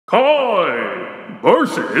Kai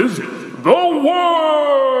versus the world!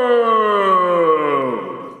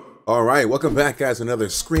 Alright, welcome back guys to another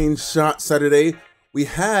Screenshot Saturday.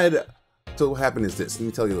 So what happened is this, let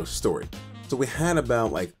me tell you a little story. So we had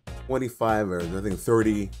about like 25 or I think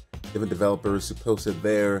 30 different developers who posted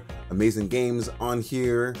their amazing games on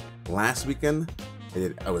here last weekend.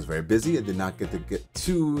 I was very busy. I did not get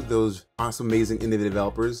to those awesome, amazing indie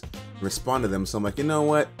developers and respond to them. So I'm like, you know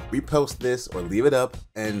what? Repost this or leave it up.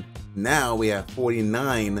 And now we have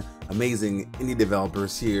 49 amazing indie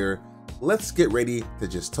developers here. Let's get ready to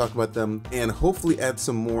just talk about them and hopefully add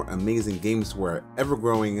some more amazing games to our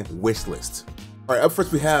ever-growing wish list. All right, up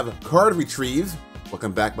first we have Card Retrieve.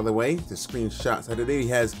 Welcome back, by the way, to Screenshot Saturday. He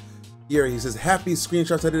says, happy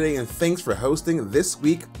Screenshot Saturday and thanks for hosting. This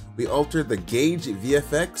week, we altered the Gauge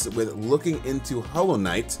VFX with looking into Hollow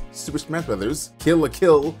Knight, Super Smash Brothers, Kill la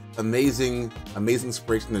Kill. Amazing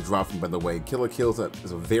inspiration to draw from, by the way. Kill la Kill is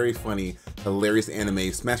a very funny, hilarious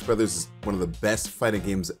anime. Smash Brothers is one of the best fighting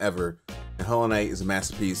games ever, and Hollow Knight is a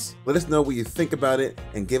masterpiece. Let us know what you think about it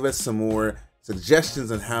and give us some more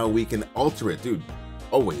suggestions on how we can alter it. Dude,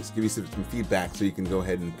 always give you some feedback so you can go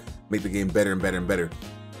ahead and make the game better and better and better.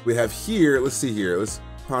 We have here, let's see here, let's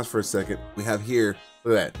pause for a second. We have here,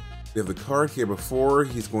 look at that. We have the card here before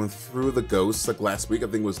he's going through the ghosts, like last week, I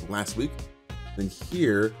think it was last week. Then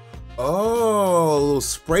here, oh, little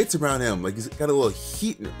sprites around him. Like he's got a little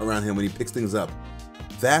heat around him when he picks things up.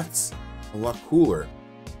 That's a lot cooler.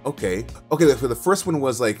 Okay, so the first one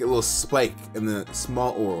was like a little spike and the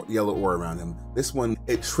small yellow aura around him. This one,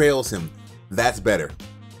 it trails him. That's better.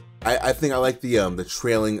 I think I like the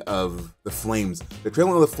trailing of the flames. The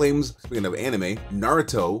trailing of the flames, speaking of anime,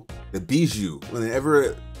 Naruto, the Bijou.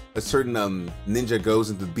 Whenever a certain ninja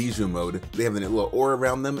goes into Bijou mode, they have a little aura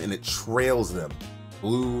around them and it trails them.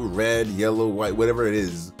 Blue, red, yellow, white, whatever it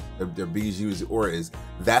is, their Bijou's aura is.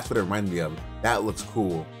 That's what it reminded me of. That looks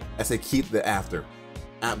cool. I say keep the after.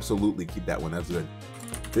 Absolutely keep that one, that's good.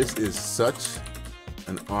 This is such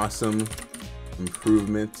an awesome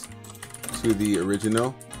improvement to the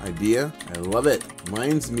original idea. I love it.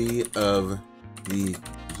 Reminds me of the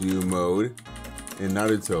Bijou mode in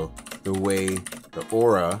Naruto. The way the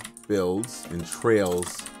aura builds and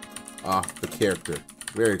trails off the character.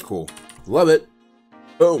 Very cool. Love it.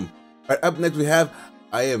 Boom. All right, up next we have,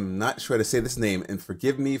 I am not sure how to say this name, and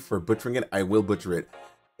forgive me for butchering it. I will butcher it.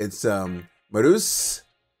 It's Marus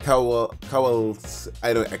I'm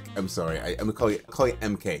sorry. I'm gonna call it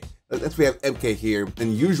MK. Let's we have MK here.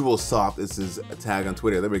 Unusual Soft, this is a tag on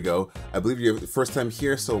Twitter. There we go. I believe you're the first time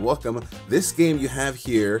here, so welcome. This game you have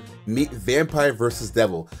here, meet Vampire vs.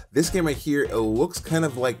 Devil. This game right here, it looks kind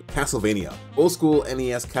of like Castlevania. Old school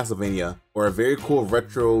NES Castlevania, or a very cool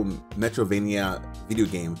retro Metrovania video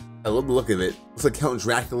game. I love the look of it. It's like Count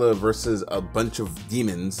Dracula versus a bunch of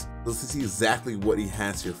demons. Let's see exactly what he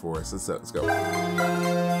has here for us. Let's go.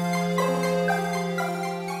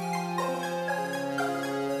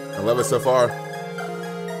 I love it so far.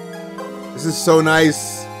 This is so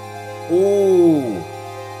nice. Ooh.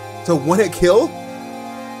 So one-hit kill?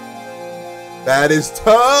 That is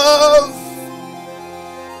tough.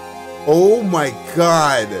 Oh my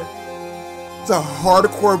god. It's a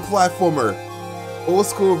hardcore platformer. Old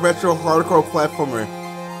school retro hardcore platformer.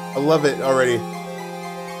 I love it already.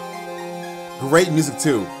 Great music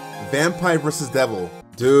too. Vampire vs. Devil.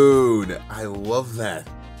 Dude, I love that.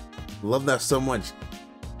 Love that so much.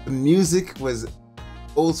 The music was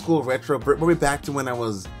old school retro, brought me back to when I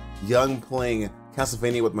was young playing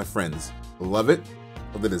Castlevania with my friends. Love it.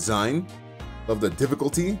 Love the design. Love the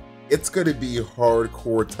difficulty. It's gonna be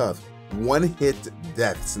hardcore tough. One-hit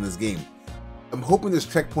deaths in this game. I'm hoping there's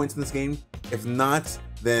checkpoints in this game. If not,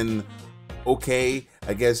 then okay.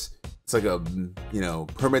 I guess it's like a,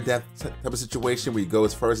 permadeath type of situation where you go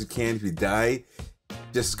as far as you can. If you die,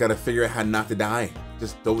 just gotta figure out how not to die.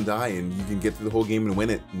 Just don't die and you can get through the whole game and win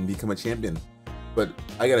it and become a champion. But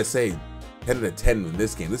I gotta say, 10 out of 10 in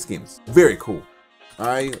this game. This game is very cool.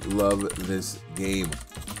 I love this game.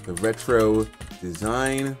 The retro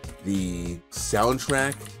design, the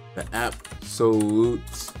soundtrack, the absolutely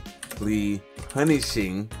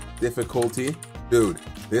punishing difficulty. Dude,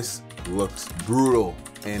 this looks brutal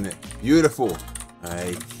and beautiful.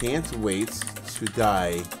 I can't wait to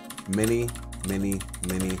die many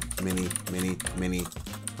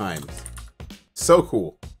times. So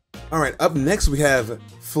cool. All right, up next we have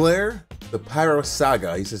Flair, the Pyro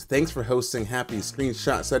Saga. He says, thanks for hosting Happy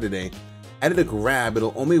Screenshot Saturday. Added a grab,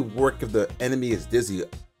 it'll only work if the enemy is dizzy.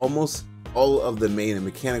 Almost all of the main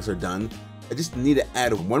mechanics are done. I just need to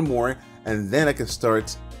add one more and then I can start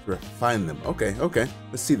to refine them. Okay,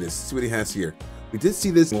 let's see this. See what he has here. We did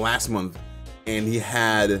see this last month and he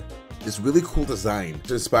had this really cool design.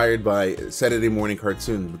 It's inspired by Saturday morning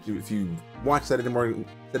cartoons. If you watch Saturday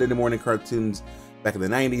morning cartoons back in the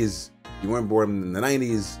 90s, you weren't born in the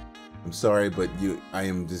 90s, I'm sorry, but I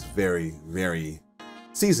am just very, very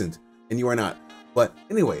seasoned, and you are not. But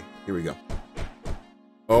anyway, here we go.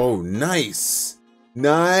 Oh, nice.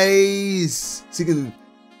 Nice. So you can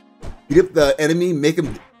beat up the enemy, make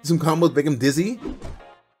him do some combos, make him dizzy,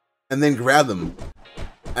 and then grab them.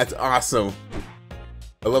 That's awesome.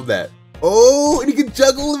 I love that. Oh, and you can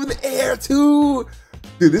juggle him in the air too.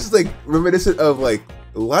 Dude, this is like reminiscent of like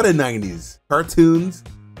a lot of 90s cartoons,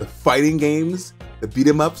 the fighting games, the beat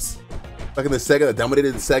 'em ups, like in the Sega that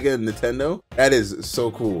dominated the Sega and Nintendo. That is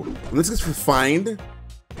so cool. When this gets refined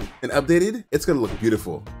and updated, it's gonna look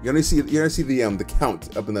beautiful. You're gonna see the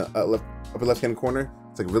count up in the upper left hand corner.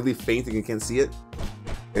 It's like really faint and you can't see it.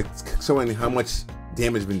 It's showing how much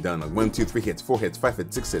damage has been done. Like 1, 2, 3 hits, 4 hits, 5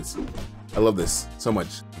 hits, 6 hits. I love this so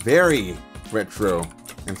much. Very retro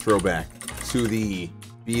and throwback to the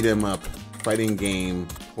beat 'em up fighting game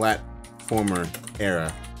platformer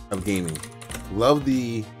era of gaming. Love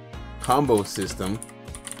the combo system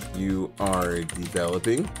you are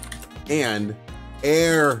developing and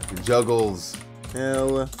air juggles.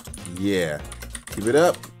 Hell yeah. Keep it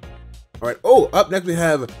up. All right. Oh, up next we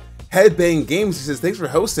have Headbang Games. He says, thanks for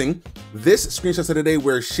hosting. This screenshot said today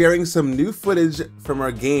we're sharing some new footage from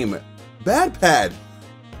our game, Bad Pad.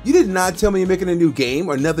 You did not tell me you're making a new game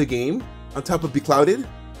or another game on top of Beclouded.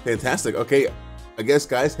 Fantastic. Okay, I guess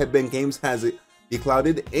guys, Headbang Games has it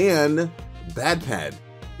Beclouded and Bad Pad.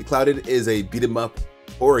 Beclouded is a beat 'em up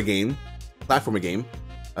horror game, platformer game.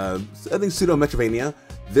 I think pseudo Metrovania.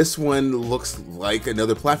 This one looks like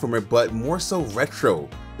another platformer, but more so retro.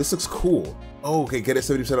 This looks cool. Oh, okay, get it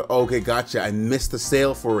 70%. Oh, okay, gotcha. I missed the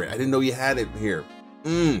sale for it. I didn't know you had it here.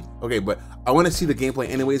 Okay, but I want to see the gameplay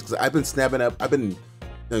anyways because I've been snapping up. I've been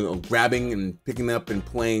grabbing and picking up and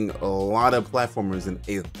playing a lot of platformers and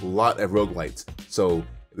a lot of roguelites. So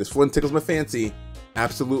if this one tickles my fancy,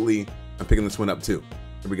 absolutely, I'm picking this one up too.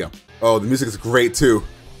 Here we go. Oh, the music is great too.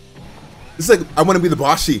 This is like I want to be the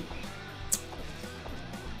Boshi.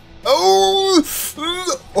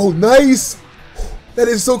 Oh, nice. That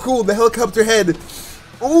is so cool. The helicopter head.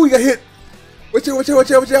 Oh, you got hit. Watch out, watch out,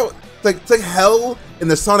 watch out, watch out. It's like hell in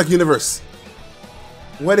the Sonic universe.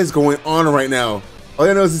 What is going on right now? All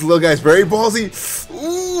I know is this little guy's very ballsy.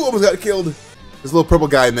 Ooh, almost got killed. This little purple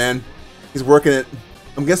guy, man. He's working it.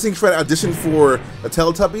 I'm guessing he's trying to audition for the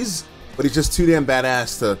Teletubbies, but he's just too damn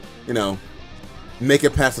badass to, you know, make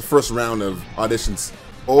it past the first round of auditions.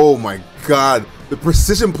 Oh my god. The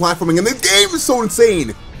precision platforming in this game is so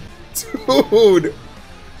insane. Dude.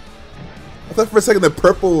 I thought for a second the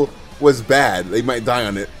purple was bad. They might die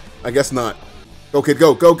on it. I guess not. Go, kid,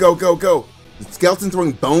 go, go, go, go, go. The skeleton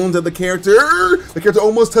throwing bones at the character. The character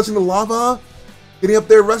almost touching the lava. Getting up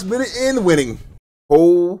there, rush minute and winning.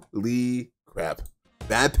 Holy crap.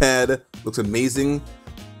 Bad Pad looks amazing.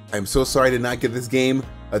 I'm so sorry I did not get this game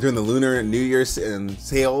during the Lunar New Year's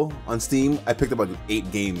sale on Steam. I picked up like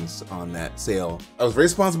 8 games on that sale. I was very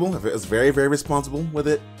responsible. I was very, very responsible with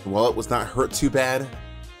it. The wallet was not hurt too bad.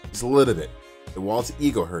 Just a little bit. The wallet's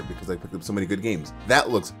ego hurt because I picked up so many good games. That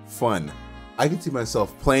looks fun. I can see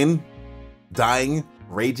myself playing, dying,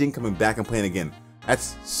 raging, coming back and playing again.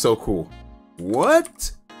 That's so cool.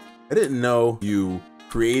 What? I didn't know you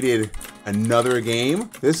created another game.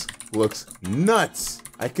 This looks nuts.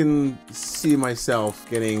 I can see myself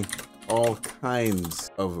getting all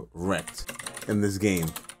kinds of wrecked in this game,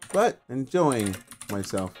 but enjoying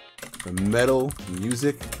myself. The metal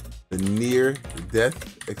music, the near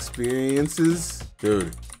death experiences.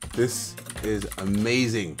 Dude, this is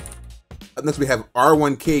amazing. Up next we have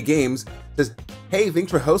R1K Games. Says, hey,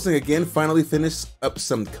 thanks for hosting again. Finally finished up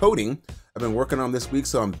some coding I've been working on this week,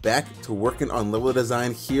 so I'm back to working on level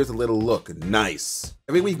design. Here's a little look. Nice.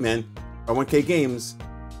 Every week, man, R1K Games,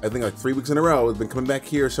 I think like 3 weeks in a row, has been coming back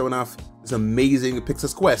here showing off this amazing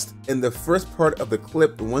Pixis quest. In the first part of the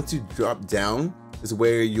clip, once you drop down, is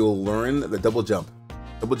where you'll learn the double jump.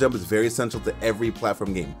 Double jump is very essential to every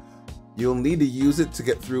platform game. You'll need to use it to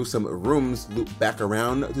get through some rooms, loop back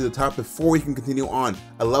around to the top before you can continue on.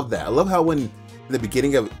 I love that. I love how when in the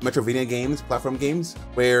beginning of Metrovania games, platform games,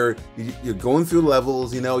 where you're going through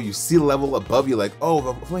levels, you know, you see a level above you like,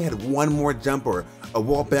 oh, if I had one more jump or a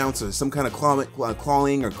wall bounce or some kind of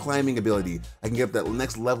clawing or climbing ability, I can get up that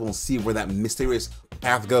next level and see where that mysterious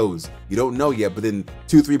path goes. You don't know yet, but then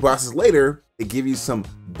 2-3 bosses later, they give you some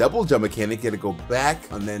double jump mechanic. You gotta go back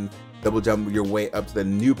and then double jump your way up to the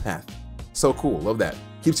new path. So cool, love that.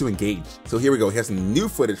 Keeps you engaged. So here we go, he has some new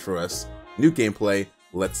footage for us, new gameplay.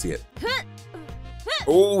 Let's see it.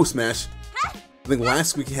 Oh, smash. I think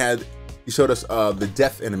last week he showed us the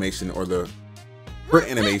death animation or the hurt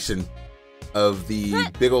animation of the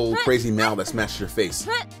big old crazy mouth that smashed your face.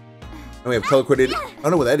 And we have color coordinated. I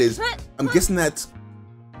don't know what that is. I'm guessing that's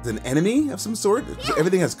an enemy of some sort.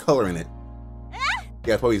 Everything has color in it.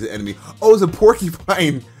 Yeah, probably is an enemy. Oh, it's a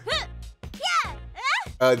porcupine.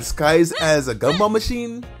 Disguised as a gumball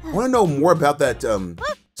machine. I want to know more about that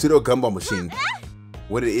pseudo gumball machine.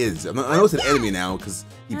 What it is. I know it's an enemy now because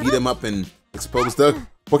he beat him up and exposed the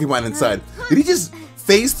porcupine inside. Did he just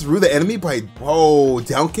phase through the enemy by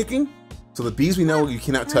down kicking? So the bees we know you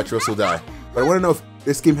cannot touch or else you'll die. But I want to know if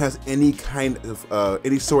this game has any kind of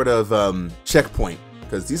any sort of checkpoint,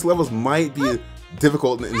 because these levels might be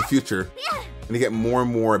difficult in the future and you get more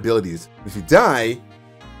and more abilities. If you die,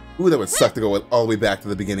 ooh, that would suck to go all the way back to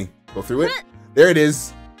the beginning. Go through it. There it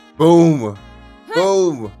is. Boom.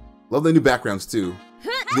 Boom. Love the new backgrounds too.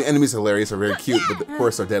 The enemies are hilarious, are very cute, but of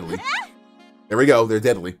course are deadly. There we go. They're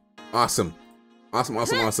deadly. Awesome. Awesome,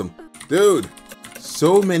 awesome, awesome. Dude,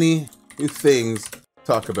 so many new things to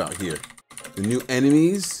talk about here. The new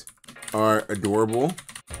enemies are adorable,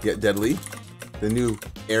 yet deadly. The new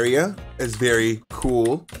area is very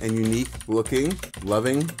cool and unique looking.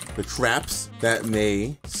 Loving the traps that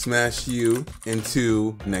may smash you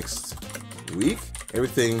into next week.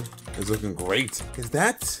 Everything is looking great. Is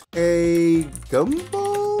that a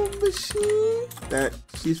gumball machine that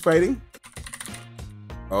she's fighting?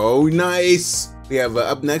 Oh, nice. We have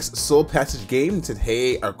up next Soul Passage Game. Said,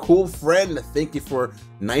 hey, our cool friend, thank you for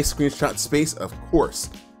nice screenshot space, of course.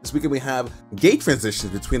 This weekend we have gate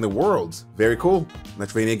transitions between the worlds. Very cool.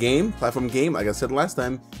 Metroidvania game, platform game. Like I said last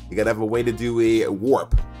time, you gotta have a way to do a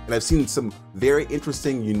warp. And I've seen some very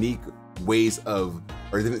interesting, unique ways of,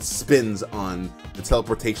 or different spins on the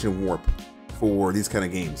teleportation warp for these kind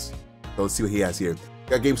of games. So let's see what he has here.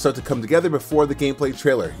 Got games start to come together before the gameplay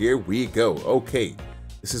trailer. Here we go. Okay.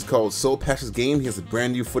 This is called Soul Passage Game. He has a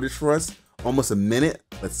brand new footage for us. Almost a minute.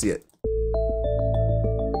 Let's see it.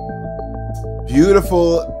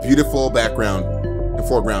 Beautiful, beautiful background and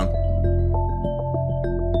foreground.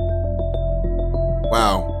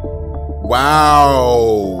 Wow.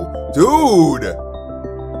 Wow. Dude.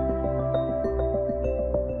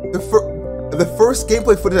 The first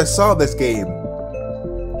gameplay footage I saw of this game,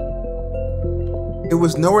 it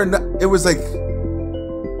was nowhere, it was like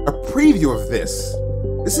a preview of this.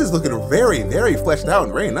 This is looking very, very fleshed out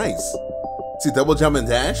and very nice. See, double jump and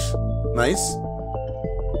dash. Nice.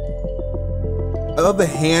 I love the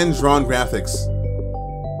hand-drawn graphics.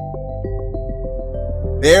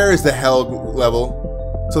 There's the hell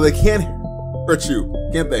level. So they can't hurt you,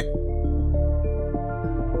 can't they?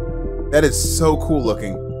 That is so cool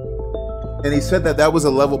looking. And he said that that was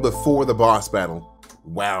a level before the boss battle.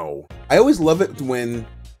 Wow. I always love it when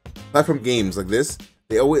platform games like this,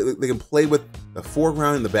 they can play with the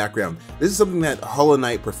foreground and the background. This is something that Hollow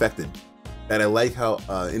Knight perfected. That I like how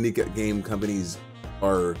indie game companies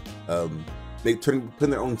are putting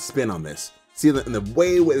their own spin on this. See, in the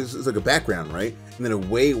way it's like a background, right? And then a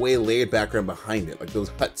way layered background behind it, like those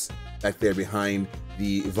huts back there behind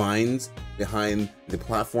the vines, behind the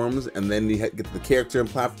platforms, and then you get to the character and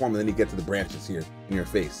platform, and then you get to the branches here in your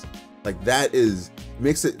face. Like that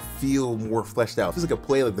makes it feel more fleshed out. It feels like a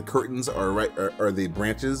play. Like the curtains are the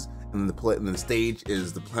branches, and then the stage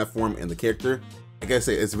is the platform and the character. I gotta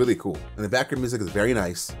say, it's really cool. And the background music is very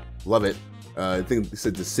nice. Love it. I think it's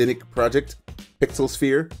the Cynic Project,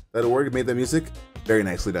 Pixelsphere.org made that music. Very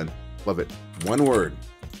nicely done. Love it. One word.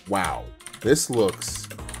 Wow. This looks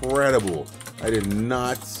incredible. I did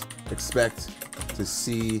not expect to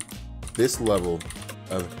see this level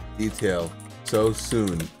of detail so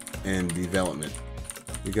soon in development.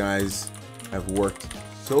 You guys have worked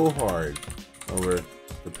so hard over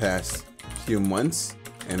the past few months,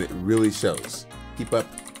 and it really shows. Keep up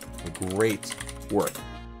the great work.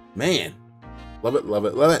 Man, love it, love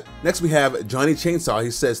it, love it. Next we have Johnny Chainsaw.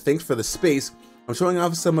 He says, thanks for the space. I'm showing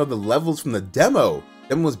off some of the levels from the demo.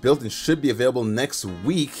 Demo was built and should be available next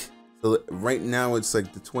week. So right now it's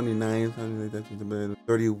like the 29th,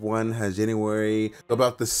 31 has January,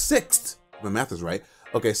 about the 6th. My math is right.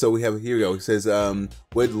 Okay, so here we go. He says,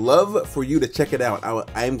 would love for you to check it out.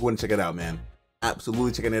 I am going to check it out, man.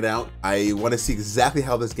 Absolutely checking it out. I want to see exactly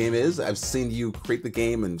how this game is. I've seen you create the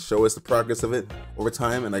game and show us the progress of it over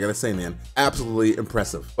time, and I gotta say, man, absolutely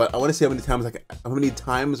impressive. But I want to see how many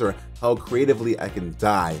times or how creatively I can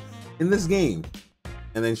die in this game,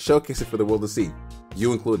 and then showcase it for the world to see,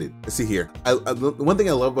 you included. Let's see here. The one thing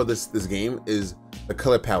I love about this game is the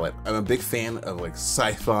color palette. I'm a big fan of like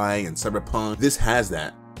sci-fi and cyberpunk. This has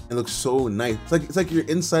that. It looks so nice. It's like you're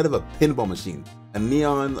inside of a pinball machine, a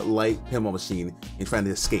neon light pinball machine, and trying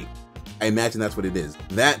to escape. I imagine that's what it is.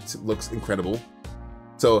 That looks incredible.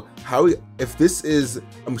 So if this is,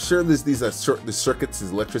 I'm sure the circuits, the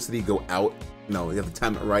electricity go out. You know, you have to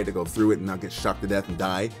time it right to go through it and not get shocked to death and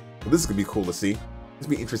die. So this is gonna be cool to see. It's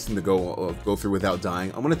gonna be interesting to go through without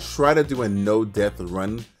dying. I'm gonna try to do a no death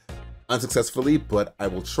run unsuccessfully, but I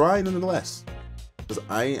will try nonetheless, because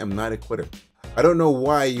I am not a quitter. I don't know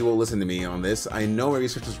why you will listen to me on this. I know my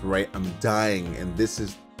research is right. I'm dying, and this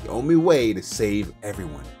is the only way to save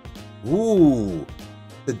everyone. Ooh,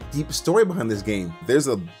 the deep story behind this game. There's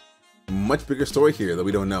a much bigger story here that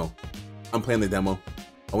we don't know. I'm playing the demo.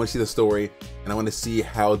 I want to see the story, and I want to see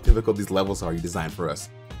how difficult these levels are you designed for us.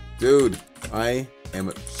 Dude, I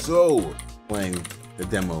am so playing the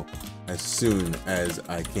demo as soon as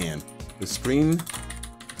I can. The screen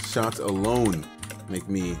shots alone make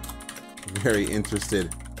me very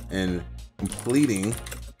interested in completing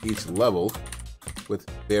each level with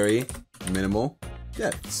very minimal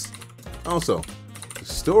deaths. Also, the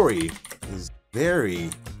story is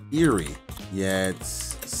very eerie, yet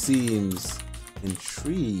seems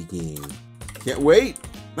intriguing. Can't wait!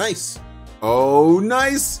 Nice! Oh,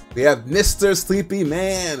 nice! We have Mr. Sleepy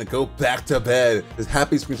Man. Go back to bed. This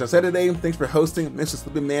happy Screenshot Saturday. Thanks for hosting. Mr.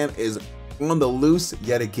 Sleepy Man is on the loose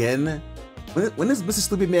yet again. When is Mr.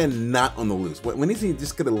 Sleepy Man not on the loose? When is he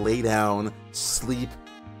just gonna lay down, sleep,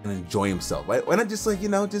 and enjoy himself? Why not just, like, you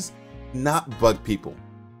know, just not bug people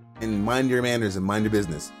and mind your manners and mind your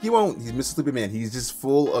business? He won't. He's Mr. Sleepy Man. He's just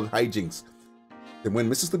full of hijinks. And when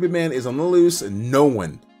Mr. Sleepy Man is on the loose, no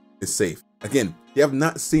one is safe. Again, if you have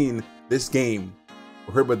not seen this game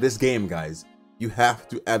or heard about this game, guys, you have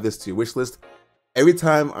to add this to your wish list. Every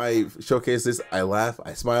time I showcase this, I laugh,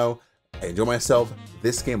 I smile, I enjoy myself.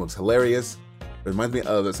 This game looks hilarious. It reminds me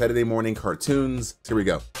of the Saturday morning cartoons. Here we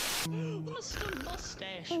go. Mr.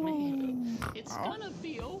 Mustache Man, it's gonna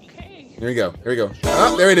be okay. Here we go. Here we go.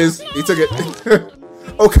 Oh, there it is. He took it.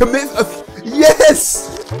 Oh, commit.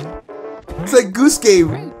 Yes! It's like Goose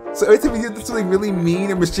Game. So every time you do something really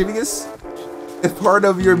mean or mischievous, it's part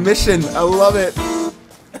of your mission. I love it.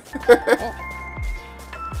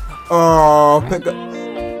 Oh,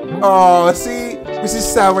 oh, see? He's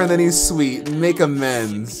sour and then he's sweet. Make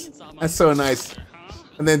amends. That's so nice.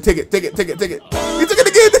 And then take it. He took it again.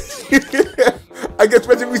 I guess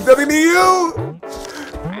magic means nothing to you.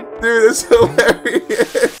 Dude, it's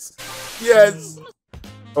hilarious. Yes.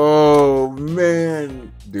 Oh,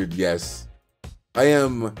 man. Dude, yes. I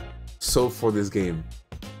am so for this game.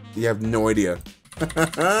 You have no idea.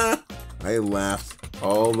 I laughed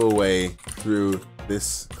all the way through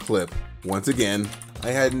this clip. Once again,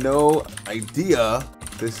 I had no idea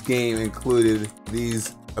this game included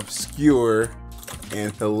these obscure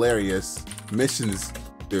and hilarious missions.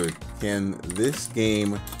 Dude, can this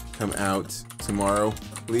game come out tomorrow,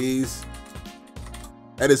 please?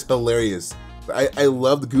 That is hilarious. I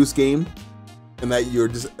love the Goose Game, and that you're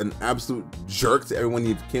just an absolute jerk to everyone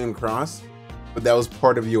you came across. But that was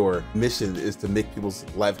part of your mission, is to make people's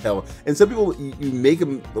life hell. And some people, you make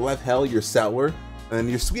them the life hell, you're sour, and then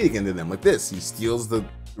you're sweet again to them. Like this, he steals the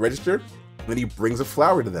register, and then he brings a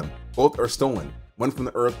flower to them. Both are stolen. One from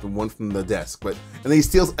the earth and one from the desk. And then he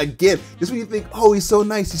steals again. Just when you think, oh, he's so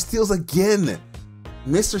nice, he steals again.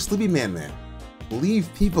 Mr. Sleepy Man. Leave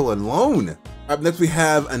people alone. Up next we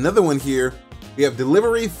have another one here. We have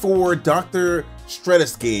delivery for Dr.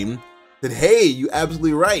 Stratus game. That, hey, you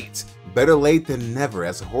absolutely right. Better late than never.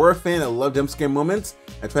 As a horror fan, I love jump scare moments.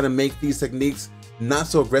 I try to make these techniques not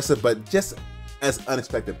so aggressive, but just as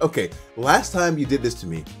unexpected. Okay, last time you did this to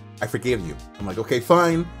me, I forgave you. I'm like, okay,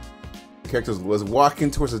 fine. The character was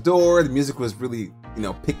walking towards the door. The music was really, you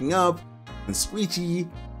know, picking up and screechy.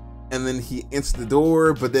 And then he answered the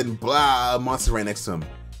door, but then blah, a monster right next to him.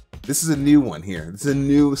 This is a new one here. This is a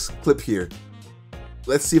new clip here.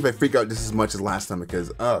 Let's see if I freak out just as much as last time,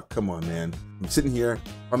 because, oh, come on, man. I'm sitting here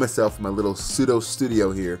by myself in my little pseudo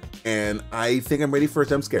studio here, and I think I'm ready for a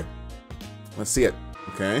jump scare. Let's see it.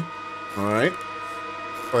 Okay. All right.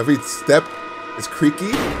 Oh, every step is creaky.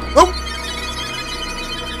 Oh!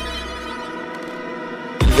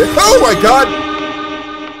 Oh my god!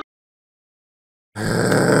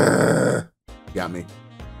 You got me.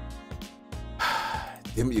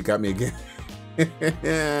 Damn it, you got me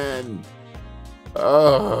again.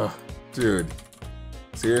 Oh, dude.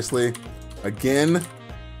 Seriously? Again?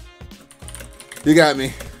 You got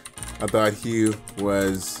me. I thought he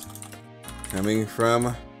was coming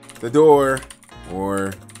from the door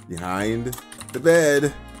or behind the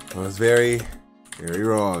bed. I was very, very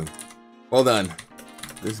wrong. Well done.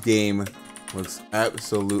 This game looks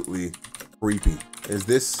absolutely creepy. Is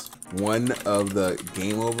this one of the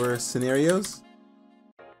game over scenarios?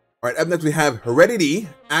 All right, up next we have Heredity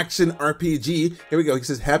Action RPG. Here we go. He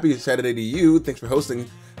says, happy Saturday to you. Thanks for hosting.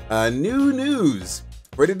 New news.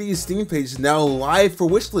 Heredity's Steam page is now live for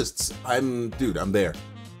wishlists. Dude, I'm there.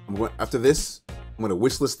 After this, I'm gonna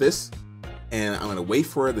wishlist this, and I'm gonna wait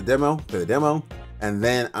for the demo, and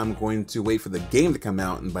then I'm going to wait for the game to come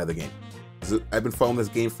out and buy the game. I've been following this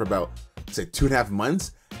game for about, say, 2.5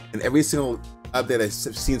 months, and every single update I've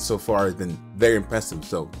seen so far has been very impressive.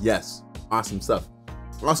 So yes, awesome stuff.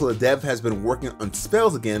 Also, the dev has been working on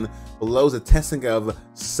spells again, below the testing of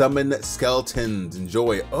summon skeletons.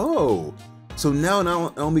 Enjoy. Oh, so now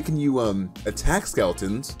not only can you attack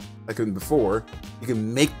skeletons like before, you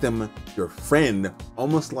can make them your friend,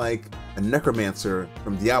 almost like a necromancer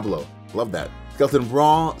from Diablo. Love that. Skeleton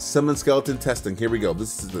Brawl, summon skeleton testing. Here we go.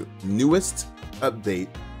 This is the newest update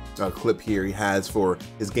clip here he has for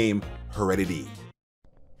his game Heredity.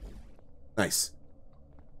 Nice.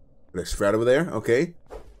 Put a shroud over there. Okay.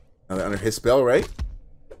 Now they're under his spell, right?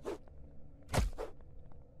 Are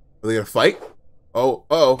they gonna fight? Oh,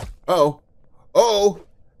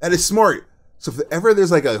 that is smart. So if ever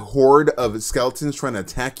there's like a horde of skeletons trying to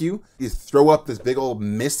attack you, you throw up this big old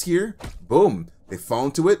mist here. Boom. They fall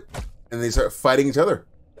into it, and they start fighting each other.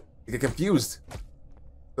 They get confused.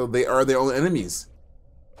 So they are their own enemies.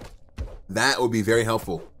 That would be very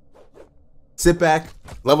helpful. Sit back,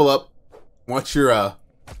 level up, watch your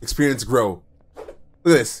experience grow.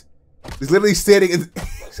 Look at this. He's literally sitting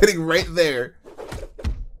right there,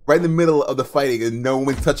 right in the middle of the fighting, and no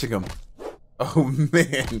one's touching him. Oh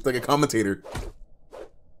man, it's like a commentator.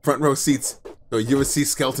 Front row seats. So USC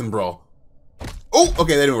Skeleton Brawl. Oh,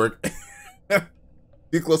 okay, that didn't work.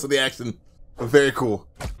 Too close to the action. Very cool.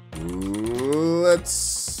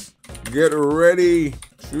 Let's get ready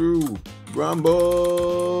to rumble.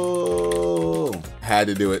 Had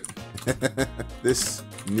to do it. This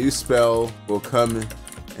new spell will come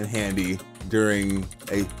in handy during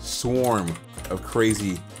a swarm of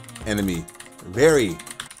crazy enemy. Very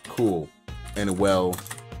cool and well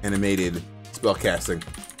animated spell casting.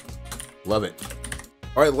 Love it.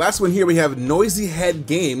 All right, last one here we have Noisy Head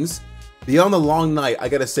Games. Beyond the Long Night. I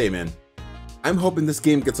gotta say, man, I'm hoping this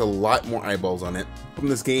game gets a lot more eyeballs on it. Hoping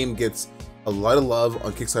this game gets a lot of love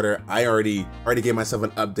on Kickstarter. I already gave myself an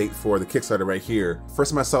update for the Kickstarter right here.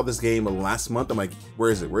 First time I saw this game last month, I'm like, where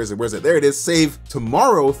is it? There it is. Save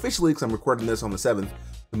tomorrow officially, because I'm recording this on the 7th.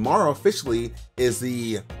 Tomorrow officially is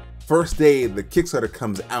the first day the Kickstarter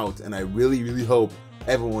comes out, and I really, really hope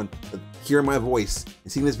everyone hearing my voice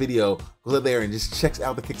and seeing this video goes out there and just checks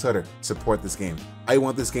out the Kickstarter. Support this game. I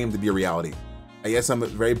want this game to be a reality. I guess I'm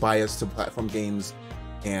very biased to platform games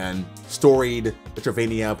and storied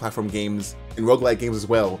Metroidvania platform games and roguelike games as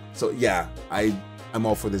well. So yeah, I'm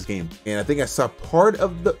all for this game. And I think I saw part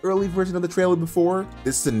of the early version of the trailer before.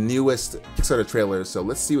 This is the newest Kickstarter trailer, so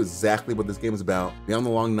let's see exactly what this game is about. Beyond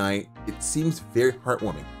the Long Night. It seems very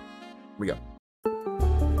heartwarming. Here we go.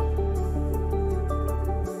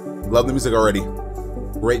 Love the music already.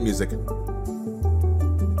 Great music.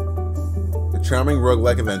 A charming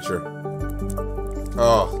roguelike adventure.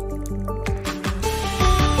 Oh.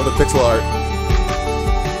 Oh, the pixel art.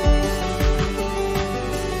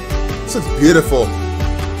 This looks beautiful.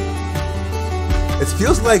 It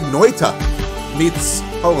feels like Noita meets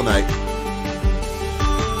Hollow Knight.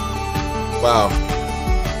 Wow.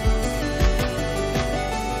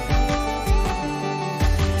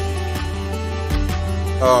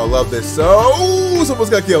 Oh, love this. Oh,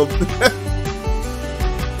 someone's got killed.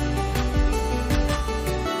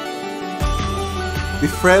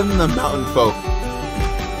 Befriend the mountain folk.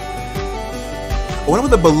 I wonder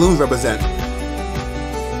what the balloons represent.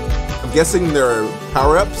 I'm guessing they're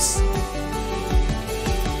power-ups.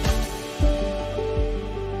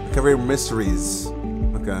 Recovery mysteries.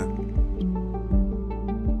 Okay.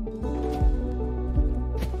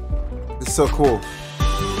 It's so cool.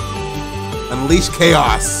 Unleash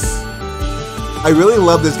chaos. I really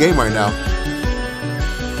love this game right now.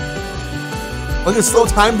 I can slow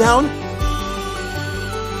time down.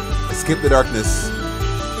 Escape the darkness.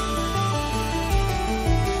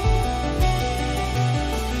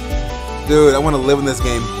 Dude, I want to live in this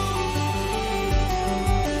game.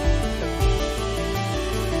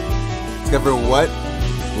 Discover what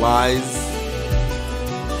lies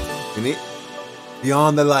in it.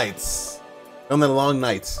 Beyond the lights. Beyond the long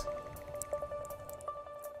nights.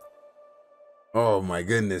 Oh my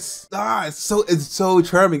goodness. It's so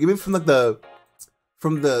charming. Even from like the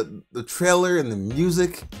trailer and the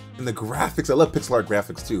music and the graphics. I love pixel art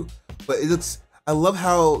graphics too. But I love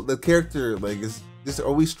how the character like is just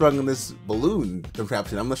always strung on this balloon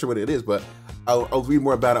contraption. I'm not sure what it is, but I'll read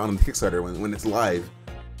more about it on the Kickstarter when it's live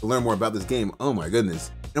to learn more about this game. Oh my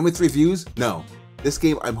goodness. How many 3 views? No. This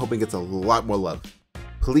game, I'm hoping gets a lot more love.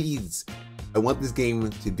 Please, I want this game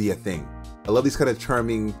to be a thing. I love these kind of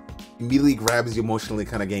charming, immediately grabs you emotionally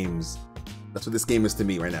kind of games. That's what this game is to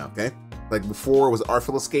me right now, okay? Like before it was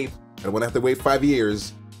Artful Escape, I want to have to wait 5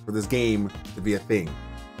 years for this game to be a thing.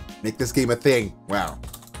 Make this game a thing. Wow.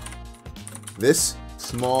 This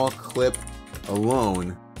small clip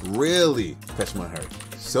alone really touched my heart.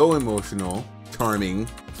 So emotional, charming,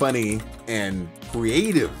 funny, and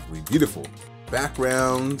creatively beautiful.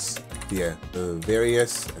 Backgrounds, the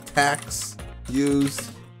various attacks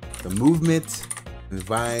used, the movement,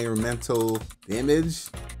 environmental damage.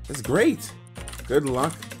 It's great. Good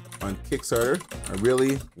luck on Kickstarter. I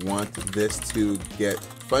really want this to get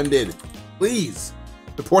funded. Please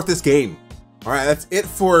support this game. All right, that's it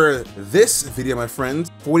for this video, my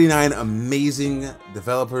friends. 49 amazing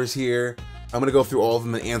developers here. I'm gonna go through all of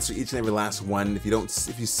them and answer each and every last one. If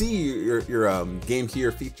you see your game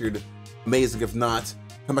here featured, amazing. If not,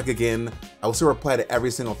 come back again. I will still reply to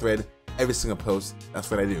every single thread, every single post.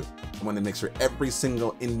 That's what I do. I want to make sure every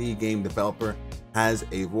single indie game developer has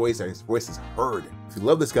a voice, or his voice is heard. If you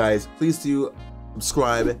love this, guys, please do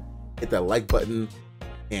subscribe, hit that like button,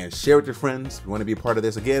 and share with your friends. If you want to be a part of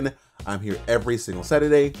this, again, I'm here every single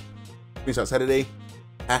Saturday, Screenshot Saturday,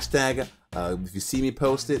 hashtag. If you see me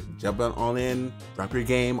post it, jump on in, drop your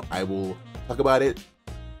game. I will talk about it,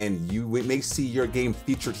 and you may see your game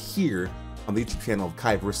featured here on the YouTube channel of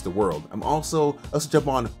Kai vs. the World. I also jump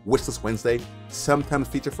on Wishlist Wednesday, sometimes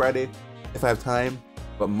Feature Friday if I have time,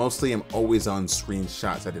 but mostly I'm always on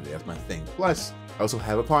Screenshot Saturday. That's my thing. Plus, I also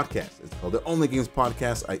have a podcast. It's called The Only Games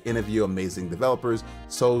Podcast. I interview amazing developers.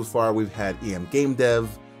 So far, we've had EM Game Dev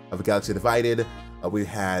of Galaxy Divided. We've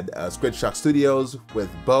had Squid Shock Studios with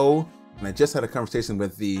Bo, and I just had a conversation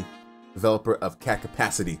with the developer of Cat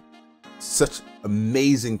Capacity. Such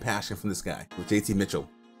amazing passion from this guy, with JT Mitchell.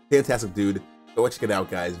 Fantastic dude. Go check it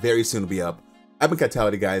out, guys. Very soon it'll be up. I've been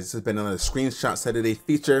Catality, guys. This has been another Screenshot Saturday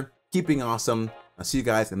feature. Keep being awesome. I'll see you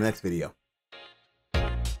guys in the next video.